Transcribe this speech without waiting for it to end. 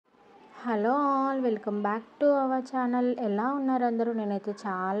Hello all welcome back to our channel. ఎలా ఉన్నారు అందరూ? నేనైతే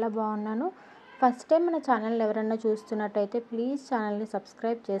చాలా బాగున్నాను. ఫస్ట్ టైం మన ఛానల్ ఎవరైనా చూస్తున్నట్టయితే ప్లీజ్ ఛానల్ని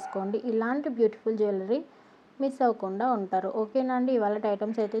సబ్స్క్రైబ్ చేసుకోండి. ఇలాంటి బ్యూటిఫుల్ జ్యువెలరీ మిస్ అవ్వకుండా ఉంటారు. ఓకేనా అండి? ఇవాళ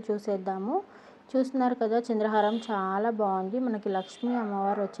ఐటమ్స్ అయితే చూసేద్దాము. చూస్తున్నారు కదా, చంద్రహారం చాలా బాగుంది. మనకి లక్ష్మీ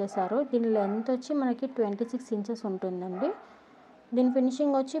అమ్మవారు వచ్చేసారు. దీని లెంత్ వచ్చి మనకి 26 ఇంచెస్ ఉంటుందండి. దీని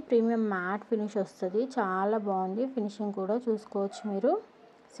ఫినిషింగ్ వచ్చి ప్రీమియం మ్యాట్ ఫినిష్ వస్తుంది. చాలా బాగుంది. ఫినిషింగ్ కూడా చూసుకోవచ్చు మీరు.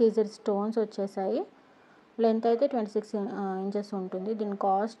 సీజర్ స్టోన్స్ వచ్చేసాయి. లెంత్ అయితే 26 ఇంచెస్ ఉంటుంది. దీని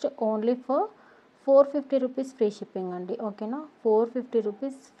cost only for 450 rupees free shipping అండి. ఓకేనా, 450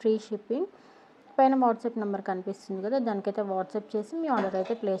 రూపీస్ ఫ్రీ షిప్పింగ్. పైన వాట్సాప్ నెంబర్ కనిపిస్తుంది కదా, దానికైతే వాట్సాప్ చేసి మీ ఆర్డర్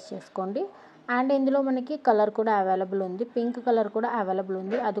అయితే ప్లేస్ చేసుకోండి. అండ్ ఇందులో మనకి కలర్ కూడా అవైలబుల్ ఉంది. పింక్ కలర్ కూడా అవైలబుల్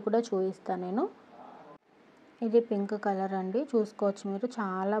ఉంది. అది కూడా చూపిస్తాను నేను. ఇది పింక్ కలర్ అండి, చూసుకోవచ్చు మీరు.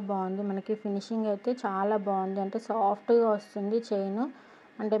 చాలా బాగుంది. మనకి ఫినిషింగ్ అయితే చాలా బాగుంది. అంటే సాఫ్ట్గా వస్తుంది చైన్.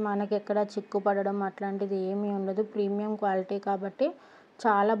 అంటే మనకి ఎక్కడ చిక్కు పడడం అట్లాంటిది ఏమీ ఉండదు. ప్రీమియం క్వాలిటీ కాబట్టి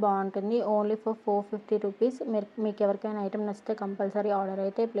చాలా బాగుంటుంది. Only for 450 rupees. మీకు ఎవరికైనా ఐటమ్ నచ్చితే కంపల్సరీ ఆర్డర్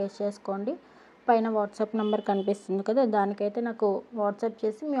అయితే ప్లేస్ చేసుకోండి. పైన వాట్సాప్ నెంబర్ కనిపిస్తుంది కదా, దానికైతే నాకు వాట్సాప్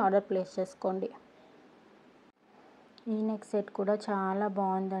చేసి మీ ఆర్డర్ ప్లేస్ చేసుకోండి. ఈ నెక్ సెట్ కూడా చాలా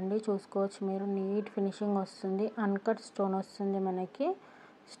బాగుందండి. చూసుకోవచ్చు మీరు. నీట్ ఫినిషింగ్ వస్తుంది. అన్కట్ స్టోన్ వస్తుంది. మనకి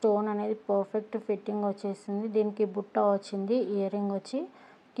స్టోన్ అనేది పర్ఫెక్ట్ ఫిట్టింగ్ వచ్చేసింది. దీనికి బుట్ట వచ్చింది. ఇయర్ రింగ్ వచ్చి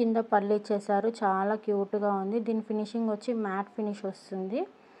కింద పళ్ళు ఇచ్చేసారు. చాలా క్యూట్గా ఉంది. దీని ఫినిషింగ్ వచ్చి మ్యాట్ ఫినిష్ వస్తుంది.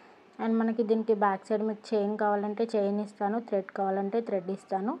 అండ్ మనకి దీనికి బ్యాక్ సైడ్ మీకు చైన్ కావాలంటే చైన్ ఇస్తాను, థ్రెడ్ కావాలంటే థ్రెడ్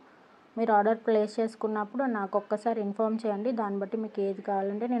ఇస్తాను. మీరు ఆర్డర్ ప్లేస్ చేసుకున్నప్పుడు నాకు ఒక్కసారి ఇన్ఫామ్ చేయండి. దాన్ని బట్టి మీకు ఏది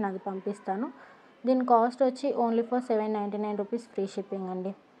కావాలంటే నేను అది పంపిస్తాను. దీని కాస్ట్ వచ్చి only for 799 rupees free shipping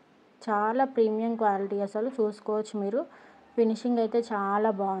అండి. చాలా ప్రీమియం క్వాలిటీ అసలు. చూసుకోవచ్చు మీరు. ఫినిషింగ్ అయితే చాలా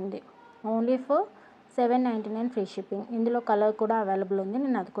బాగుంది. Only for 799 free shipping. ఇందులో కలర్ కూడా అవైలబుల్ ఉంది.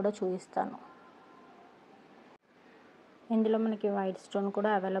 నేను అది కూడా చూపిస్తాను. ఇందులో మనకి వైట్ స్టోన్ కూడా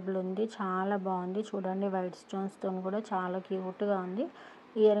అవైలబుల్ ఉంది. చాలా బాగుంది. చూడండి, వైట్ స్టోన్స్తో కూడా చాలా క్యూట్గా ఉంది.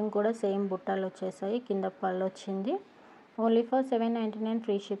 ఇయర్ రింగ్ కూడా సేమ్ బుట్టాలు వచ్చేసాయి. కింద పళ్ళు వచ్చింది. Only for 799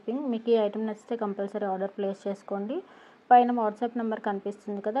 free shipping. మీకు ఈ ఐటమ్ నచ్చితే కంపల్సరీ ఆర్డర్ ప్లేస్ చేసుకోండి. పైన వాట్సాప్ నెంబర్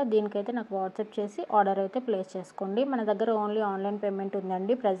కనిపిస్తుంది కదా, దీనికైతే నాకు వాట్సాప్ చేసి ఆర్డర్ అయితే ప్లేస్ చేసుకోండి. మన దగ్గర ఓన్లీ ఆన్లైన్ పేమెంట్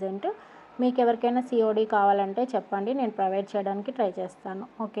ఉందండి ప్రజెంట్. మీకు ఎవరికైనా సిఓడి కావాలంటే చెప్పండి, నేను ప్రొవైడ్ చేయడానికి ట్రై చేస్తాను.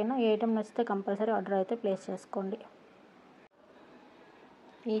 ఓకేనా, ఈ ఐటమ్ నచ్చితే కంపల్సరీ ఆర్డర్ అయితే ప్లేస్ చేసుకోండి.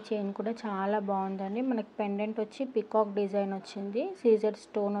 ఈ చైన్ కూడా చాలా బాగుందండి. మనకి పెండెంట్ వచ్చి పికాక్ డిజైన్ వచ్చింది. సీజర్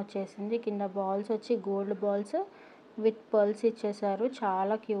స్టోన్ వచ్చేసింది. కింద బాల్స్ వచ్చి గోల్డ్ బాల్స్ విత్ పర్ల్స్ ఇచ్చేసారు.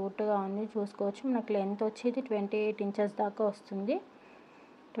 చాలా క్యూట్గా ఉంది. చూసుకోవచ్చు. మనకు లెంత్ వచ్చి ఇది 28 ఇంచెస్ దాకా వస్తుంది.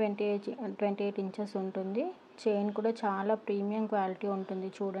 28 ఇంచెస్ ఉంటుంది. చైన్ కూడా చాలా ప్రీమియం క్వాలిటీ ఉంటుంది.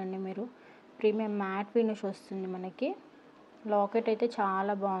 చూడండి మీరు. ప్రీమియం మ్యాట్ ఫినిష్ వస్తుంది మనకి. లాకెట్ అయితే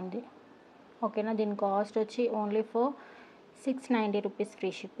చాలా బాగుంది. ఓకేనా, దీని కాస్ట్ వచ్చి only for 690 rupees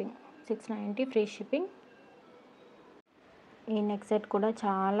free shipping. 690 free shipping. ఈ నెక్ సెట్ కూడా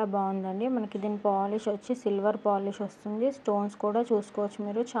చాలా బాగుందండి. మనకి దీని పాలిష్ వచ్చి సిల్వర్ పాలిష్ వస్తుంది. స్టోన్స్ కూడా చూసుకోవచ్చు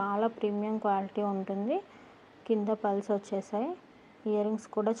మీరు. చాలా ప్రీమియం క్వాలిటీ ఉంటుంది. కింద పల్స్ వచ్చేసాయి. ఇయర్ రింగ్స్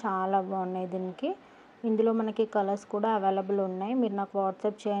కూడా చాలా బాగున్నాయి దీనికి. ఇందులో మనకి కలర్స్ కూడా అవైలబుల్ ఉన్నాయి. మీరు నాకు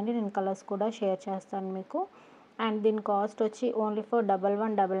వాట్సాప్ చేయండి, నేను కలర్స్ కూడా షేర్ చేస్తాను మీకు. అండ్ దీని కాస్ట్ వచ్చి ఓన్లీ ఫర్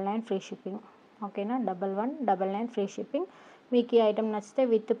 1199 ఫ్రీ షిప్పింగ్. ఓకేనా, 1199 ఫ్రీ షిప్పింగ్. మీకు ఈ ఐటమ్ నచ్చితే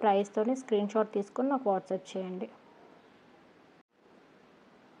విత్ ప్రైస్తోనే స్క్రీన్ షాట్ తీసుకొని నాకు వాట్సాప్ చేయండి.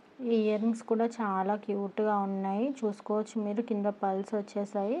 ఈ ఇయర్ రింగ్స్ కూడా చాలా క్యూట్గా ఉన్నాయి. చూసుకోవచ్చు మీరు. కింద పల్స్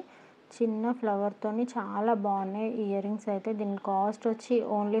వచ్చేసాయి. చిన్న ఫ్లవర్తోని చాలా బాగున్నాయి ఇయర్ రింగ్స్ అయితే. దీని కాస్ట్ వచ్చి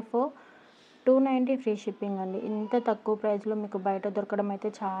ఓన్లీ ఫర్ 290 ఫ్రీ షిప్పింగ్ అండి. ఇంత తక్కువ ప్రైస్లో మీకు బయట దొరకడం అయితే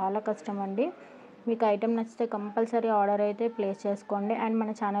చాలా కష్టం అండి. మీకు ఐటమ్ నచ్చితే కంపల్సరీ ఆర్డర్ అయితే ప్లేస్ చేసుకోండి. అండ్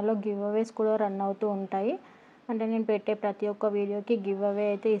మన ఛానల్లో గివ్ అవేస్ కూడా రన్ అవుతూ ఉంటాయి. అంటే నేను పెట్టే ప్రతి ఒక్క వీడియోకి గివ్ అవే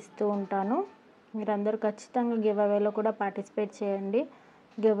అయితే ఇస్తూ ఉంటాను. మీరందరూ ఖచ్చితంగా గివ్ అవేలో కూడా పార్టిసిపేట్ చేయండి.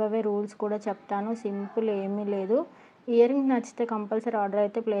 గివ్ అవే రూల్స్ కూడా చెప్తాను. సింపుల్, ఏమీ లేదు. ఇయర్ రింగ్ నచ్చితే కంపల్సరీ ఆర్డర్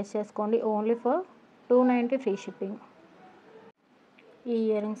అయితే ప్లేస్ చేసుకోండి. Only for 290 free shipping. ఈ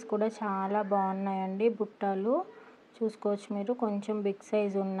ఇయర్ రింగ్స్ కూడా చాలా బాగున్నాయండి. బుట్టాలు చూసుకోవచ్చు మీరు. కొంచెం బిగ్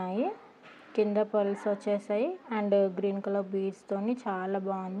సైజ్ ఉన్నాయి. కింద పల్స్ వచ్చేసాయి. అండ్ గ్రీన్ కలర్ బీడ్స్తోని చాలా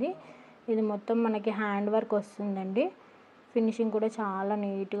బాగుంది. ఇది మొత్తం మనకి హ్యాండ్ వర్క్ వస్తుందండి. ఫినిషింగ్ కూడా చాలా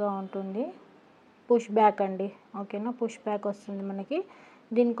నీట్గా ఉంటుంది. పుష్ బ్యాక్ అండి. ఓకేనా, పుష్ బ్యాక్ వస్తుంది మనకి.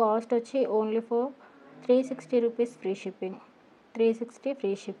 దీని కాస్ట్ వచ్చి only for 360 rupees free shipping. 360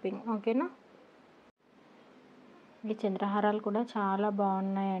 free shipping. ఓకేనా. ఈ చంద్రహారాలు కూడా చాలా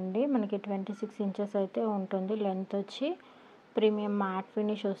బాగున్నాయండి. మనకి 26 ఇంచెస్ అయితే ఉంటుంది. లెంత్ వచ్చి ప్రీమియం మ్యాట్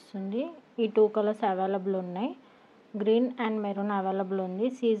ఫినిష్ వస్తుంది. ఈ 2 కలర్స్ అవైలబుల్ ఉన్నాయి. గ్రీన్ అండ్ మెరూన్ అవైలబుల్ ఉంది.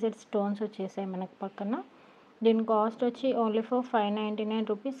 సీజెడ్ స్టోన్స్ వచ్చేసాయి మనకు పక్కన. దీని కాస్ట్ వచ్చి only for 599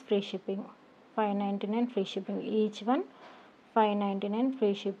 rupees free shipping. 599 free shipping. Each one 599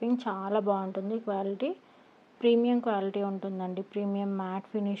 free shipping. చాలా బాగుంటుంది క్వాలిటీ. ప్రీమియం క్వాలిటీ ఉంటుందండి. ప్రీమియం మ్యాట్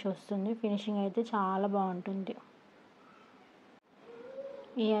ఫినిష్ వస్తుంది. ఫినిషింగ్ అయితే చాలా బాగుంటుంది.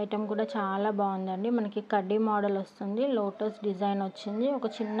 ఈ ఐటెం కూడా చాలా బాగుందండి. మనకి కడ్డీ మోడల్ వస్తుంది. లోటస్ డిజైన్ వచ్చింది. ఒక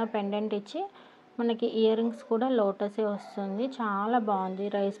చిన్న పెండెంట్ ఇచ్చి మనకి ఇయర్ రింగ్స్ కూడా లోటసే వస్తుంది. చాలా బాగుంది.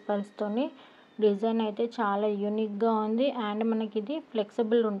 రైస్ పల్స్తోని డిజైన్ అయితే చాలా యూనిక్గా ఉంది. అండ్ మనకి ఇది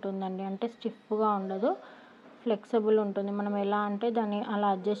ఫ్లెక్సిబుల్ ఉంటుందండి. అంటే స్టిఫ్గా ఉండదు, ఫ్లెక్సిబుల్ ఉంటుంది. మనం ఎలా అంటే దాన్ని అలా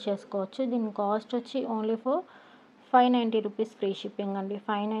అడ్జస్ట్ చేసుకోవచ్చు. దీని కాస్ట్ వచ్చి only for 590 rupees free shipping అండి.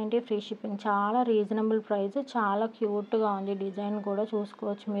 590 ఫ్రీ షిప్పింగ్. చాలా రీజనబుల్ ప్రైస్. చాలా క్యూట్గా ఉంది. డిజైన్ కూడా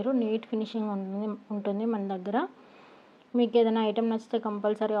చూసుకోవచ్చు మీరు. నీట్ ఫినిషింగ్ ఉంటుంది మన దగ్గర. మీకు ఏదైనా ఐటెం నచ్చితే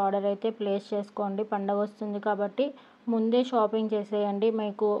కంపల్సరీ ఆర్డర్ అయితే ప్లేస్ చేసుకోండి. పండగ వస్తుంది కాబట్టి ముందే షాపింగ్ చేసేయండి.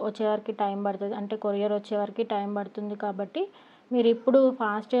 మీకు వచ్చేవరకు టైం పడుతుంది, అంటే కొరియర్ వచ్చేవరకు టైం పడుతుంది కాబట్టి మీరు ఇప్పుడు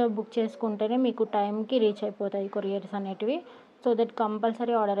ఫాస్ట్గా బుక్ చేసుకుంటేనే మీకు టైంకి రీచ్ అయిపోతాయి కొరియర్స్ అనేటివి. సో దట్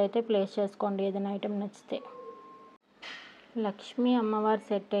కంపల్సరీ ఆర్డర్ అయితే ప్లేస్ చేసుకోండి ఏదైనా ఐటెం నచ్చితే. లక్ష్మీ అమ్మవారి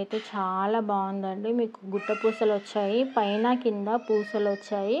సెట్ అయితే చాలా బాగుందండి. మీకు గుట్ట పూసలు వచ్చాయి, పైన కింద పూసలు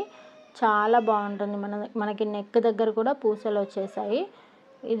వచ్చాయి. చాలా బాగుంటుంది. మనకి నెక్ దగ్గర కూడా పూసలు వచ్చేసాయి.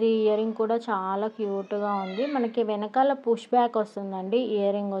 ఇది ఇయర్ రింగ్ కూడా చాలా క్యూట్గా ఉంది. మనకి వెనకాల పుష్ బ్యాక్ వస్తుందండి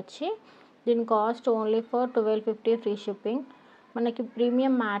ఇయర్ రింగ్ వచ్చి. దీని cost only for 1250 free shipping. మనకి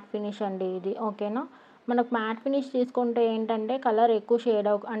ప్రీమియం మ్యాట్ ఫినిష్ అండి ఇది. ఓకేనా. మనకు మ్యాట్ ఫినిష్ తీసుకుంటే ఏంటంటే కలర్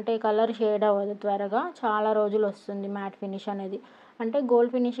ఎక్కువ అంటే కలర్ షేడ్ అవ్వదు త్వరగా. చాలా రోజులు వస్తుంది మ్యాట్ ఫినిష్ అనేది. అంటే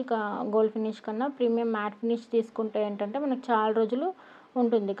గోల్డ్ ఫినిష్ కన్నా ప్రీమియం మ్యాట్ ఫినిష్ తీసుకుంటే ఏంటంటే మనకు చాలా రోజులు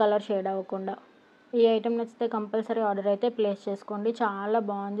ఉంటుంది కలర్ షేడ్ అవ్వకుండా. ఈ ఐటెం నచ్చితే కంపల్సరీ ఆర్డర్ అయితే ప్లేస్ చేసుకోండి. చాలా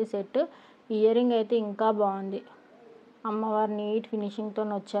బాగుంది సెట్. ఇయర్ రింగ్ అయితే ఇంకా బాగుంది. అమ్మవారు నీట్ ఫినిషింగ్తో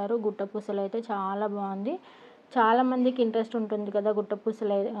వచ్చారు. గుట్ట పూసలు అయితే చాలా బాగుంది. చాలామందికి ఇంట్రెస్ట్ ఉంటుంది కదా గుట్ట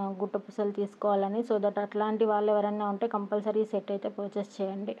పూసలు తీసుకోవాలని. సో దట్ అట్లాంటి వాళ్ళు ఎవరైనా ఉంటే కంపల్సరీ సెట్ అయితే పర్చేస్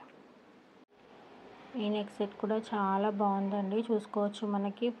చేయండి. ఈ నెక్ సెట్ కూడా చాలా బాగుందండి. చూసుకోవచ్చు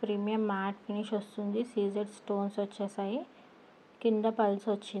మనకి ప్రీమియం మ్యాట్ ఫినిష్ వస్తుంది. సీజెడ్ స్టోన్స్ వచ్చేసాయి. కింద పల్స్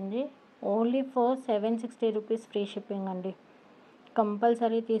వచ్చింది. Only for 760 rupees free shipping అండి.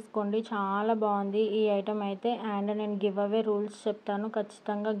 కంపల్సరీ తీసుకోండి. చాలా బాగుంది ఈ ఐటెం అయితే. అండ్ నేను గివ్ అవే రూల్స్ చెప్తాను.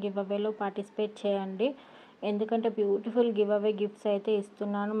 ఖచ్చితంగా గివ్ అవేలో పార్టిసిపేట్ చేయండి. ఎందుకంటే బ్యూటిఫుల్ గివ్ అవే గిఫ్ట్స్ అయితే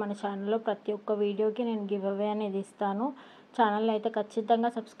ఇస్తున్నాను. మన ఛానల్లో ప్రతి ఒక్క వీడియోకి నేను గివ్ అవే అనేది ఇస్తాను. ఛానల్ అయితే ఖచ్చితంగా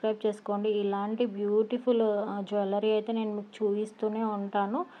సబ్స్క్రైబ్ చేసుకోండి. ఇలాంటి బ్యూటిఫుల్ జ్యువెలరీ అయితే నేను మీకు చూపిస్తూనే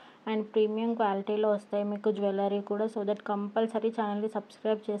ఉంటాను. అండ్ ప్రీమియం క్వాలిటీలో వస్తాయి మీకు జ్యువెలరీ కూడా. సో దట్ కంపల్సరీ ఛానల్ని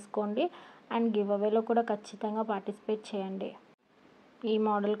సబ్స్క్రైబ్ చేసుకోండి. అండ్ గివ్ అవేలో కూడా ఖచ్చితంగా పార్టిసిపేట్ చేయండి. ఈ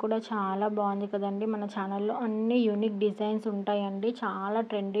మోడల్ కూడా చాలా బాగుంది కదండి. మన ఛానల్లో అన్ని యూనిక్ డిజైన్స్ ఉంటాయండి. చాలా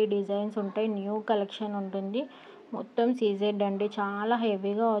ట్రెండీ డిజైన్స్ ఉంటాయి. న్యూ కలెక్షన్ ఉంటుంది. మొత్తం సీజెడ్ అండి. చాలా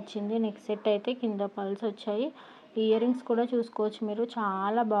హెవీగా వచ్చింది. నెక్ సెట్ అయితే కింద పల్స్ వచ్చాయి. ఇయర్ రింగ్స్ కూడా చూసుకోవచ్చు మీరు.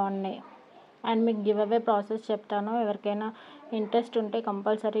 చాలా బాగున్నాయి. అండ్ మీకు గివ్ అవే ప్రాసెస్ చెప్తాను. ఎవరికైనా ఇంట్రెస్ట్ ఉంటే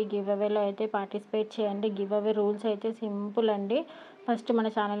కంపల్సరీ గివ్ అవేలో అయితే పార్టిసిపేట్ చేయండి. గివ్ అవే రూల్స్ అయితే సింపుల్ అండి. ఫస్ట్ మన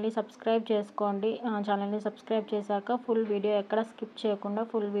ఛానల్ని సబ్స్క్రైబ్ చేసుకోండి. ఛానల్ని సబ్స్క్రైబ్ చేశాక ఫుల్ వీడియో ఎక్కడ స్కిప్ చేయకుండా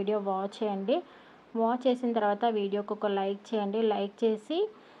ఫుల్ వీడియో వాచ్ చేయండి. వాచ్ చేసిన తర్వాత వీడియోకి ఒక లైక్ చేయండి. లైక్ చేసి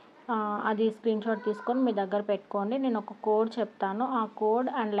అది స్క్రీన్ షాట్ తీసుకొని మీ దగ్గర పెట్టుకోండి. నేను ఒక కోడ్ చెప్తాను. ఆ కోడ్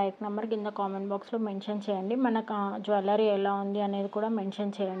అండ్ లైక్ నెంబర్ కింద కామెంట్ బాక్స్లో మెన్షన్ చేయండి. మనకు జ్యువెలరీ ఎలా ఉంది అనేది కూడా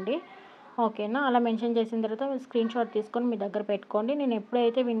మెన్షన్ చేయండి. ఓకేనా. అలా మెన్షన్ చేసిన తర్వాత స్క్రీన్ షాట్ తీసుకొని మీ దగ్గర పెట్టుకోండి. నేను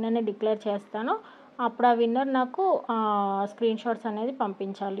ఎప్పుడైతే విన్నర్ని డిక్లేర్ చేస్తానో అప్పుడు ఆ విన్నర్ నాకు స్క్రీన్ షాట్స్ అనేది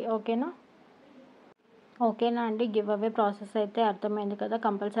పంపించాలి. ఓకేనా అండి. గివ్ అవే ప్రాసెస్ అయితే అర్థమైంది కదా.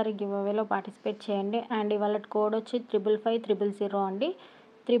 కంపల్సరీ గివ్ అవేలో పార్టిసిపేట్ చేయండి. అండ్ ఇవాళ కోడ్ వచ్చి 55500 అండి.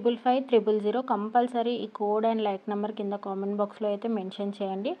 55500 కంపల్సరీ ఈ కోడ్ అండ్ లైక్ నెంబర్ కింద కామెంట్ బాక్స్లో అయితే మెన్షన్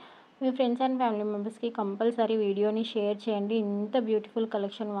చేయండి. మీ ఫ్రెండ్స్ అండ్ ఫ్యామిలీ మెంబర్స్కి కంపల్సరీ వీడియోని షేర్ చేయండి. ఇంత బ్యూటిఫుల్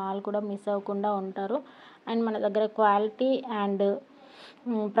కలెక్షన్ వాళ్ళు కూడా మిస్ అవ్వకుండా ఉంటారు. అండ్ మన దగ్గర క్వాలిటీ అండ్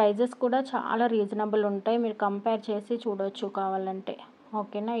ప్రైజెస్ కూడా చాలా రీజనబుల్ ఉంటాయి. మీరు కంపేర్ చేసి చూడవచ్చు కావాలంటే.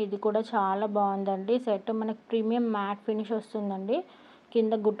 ఓకేనా. ఇది కూడా చాలా బాగుందండి సెట్. మనకి ప్రీమియం మ్యాట్ ఫినిష్ వస్తుందండి.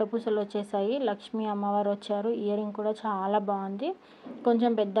 కింద గుట్ట పూసలు వచ్చేసాయి. లక్ష్మీ అమ్మవారు వచ్చారు. ఇయర్ రింగ్ కూడా చాలా బాగుంది.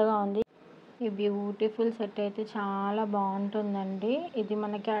 కొంచెం పెద్దగా ఉంది. ఈ బ్యూటిఫుల్ సెట్ అయితే చాలా బాగుంటుందండి. ఇది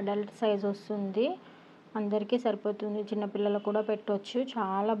మనకి అడల్ట్ సైజ్ వస్తుంది. అందరికీ సరిపోతుంది. చిన్నపిల్లలు కూడా పెట్టవచ్చు.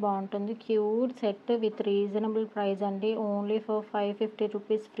 చాలా బాగుంటుంది. Cute set with reasonable price అండి. Only for 550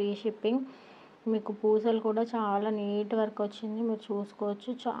 rupees free shipping. మీకు పూసలు కూడా చాలా నీట్ వర్క్ వచ్చింది. మీరు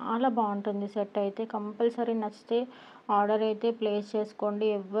చూసుకోవచ్చు. చాలా బాగుంటుంది సెట్ అయితే. కంపల్సరీ నచ్చితే ఆర్డర్ అయితే ప్లేస్ చేసుకోండి,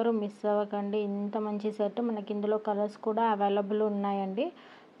 ఎవ్వరు మిస్ అవ్వకండి. ఇంత మంచి సెట్ మనకి ఇందులో కలర్స్ కూడా అవైలబుల్ ఉన్నాయండి.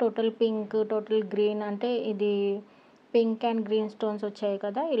 టోటల్ పింక్, టోటల్ గ్రీన్, అంటే ఇది పింక్ అండ్ గ్రీన్ స్టోన్స్ వచ్చాయి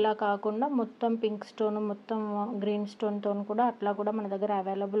కదా, ఇలా కాకుండా మొత్తం పింక్ స్టోన్, మొత్తం గ్రీన్ స్టోన్తో కూడా అట్లా కూడా మన దగ్గర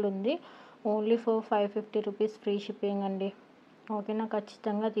అవైలబుల్ ఉంది. Only for 550 rupees free shipping అండి. ఓకేనా,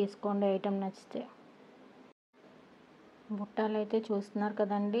 ఖచ్చితంగా తీసుకోండి ఐటెం నచ్చితే. బుట్టాలు అయితే చూస్తున్నారు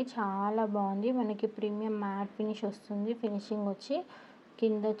కదండి, చాలా బాగుంది. మనకి ప్రీమియం మ్యాట్ ఫినిష్ వస్తుంది. ఫినిషింగ్ వచ్చి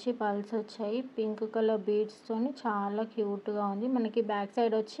కింద వచ్చి పల్స్ వచ్చాయి, పింక్ కలర్ బీడ్స్తో చాలా క్యూట్గా ఉంది. మనకి బ్యాక్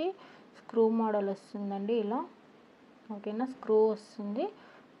సైడ్ వచ్చి స్క్రూ మోడల్ వస్తుందండి ఇలా. ఓకేనా, స్క్రూ వస్తుంది.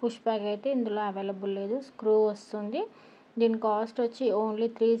 పుష్ బ్యాగ్ అయితే ఇందులో అవైలబుల్ లేదు, స్క్రూ వస్తుంది. దీని కాస్ట్ వచ్చి only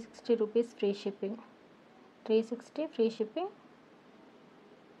 360 rupees free shipping. 360 free shipping.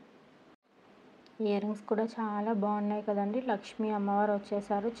 Ear rings కూడా చాలా బాగున్నాయి కదండి. లక్ష్మీ అమ్మవారు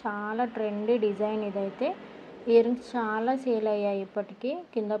వచ్చేసారు, చాలా ట్రెండీ డిజైన్ ఇదైతే. ఇయర్ రింగ్స్ చాలా సేల్ అయ్యాయి ఇప్పటికీ.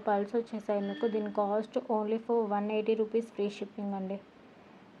 కింద పల్స్ వచ్చేసాయి మీకు. దీని cost only for 180 rupees free shipping అండి.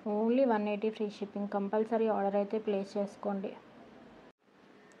 Only 180 free shipping. Compulsory order అయితే ప్లేస్ చేసుకోండి.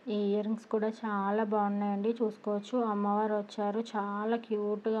 ఈ ఇయర్ రింగ్స్ కూడా చాలా బాగున్నాయండి, చూసుకోవచ్చు. అమ్మవారు వచ్చారు, చాలా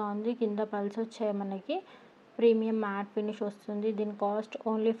క్యూట్గా ఉంది. కింద పల్స్ వచ్చాయి మనకి. ప్రీమియం మ్యాట్ ఫినిష్ వస్తుంది. దీని cost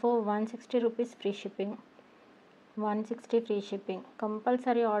only for 160 rupees free shipping. 160 free shipping.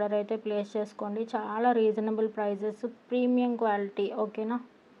 Compulsory order అయితే ప్లేస్ చేసుకోండి. చాలా రీజనబుల్ ప్రైజెస్, ప్రీమియం క్వాలిటీ. ఓకేనా,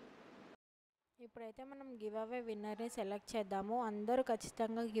 ఇప్పుడైతే మనం గివ్ అవే విన్నర్ని సెలెక్ట్ చేద్దాము. అందరూ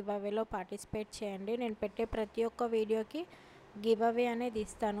ఖచ్చితంగా గివ్ అవేలో పార్టిసిపేట్ చేయండి. నేను పెట్టే ప్రతి ఒక్క వీడియోకి గివ్ అవే అనేది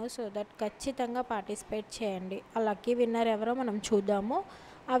ఇస్తాను, సో దట్ ఖచ్చితంగా పార్టిసిపేట్ చేయండి. ఆ లక్కీ విన్నర్ ఎవరో మనం చూద్దాము.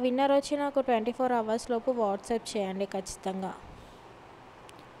 ఆ విన్నర్ వచ్చి నాకు 24 అవర్స్ లోపు వాట్సాప్ చేయండి ఖచ్చితంగా.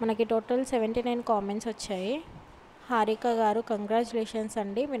 మనకి టోటల్ 79 కామెంట్స్ వచ్చాయి. హారిక గారు కంగ్రాచులేషన్స్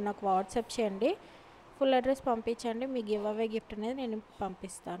అండి, మీరు నాకు వాట్సాప్ చేయండి, ఫుల్ అడ్రస్ పంపించండి, మీ గివ్ అవే గిఫ్ట్ అనేది నేను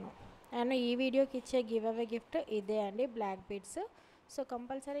పంపిస్తాను. అండ్ ఈ వీడియోకి ఇచ్చే గివ్ అవే గిఫ్ట్ ఇదే అండి, black beads. So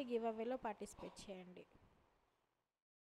compulsory give అవేలో participate చేయండి.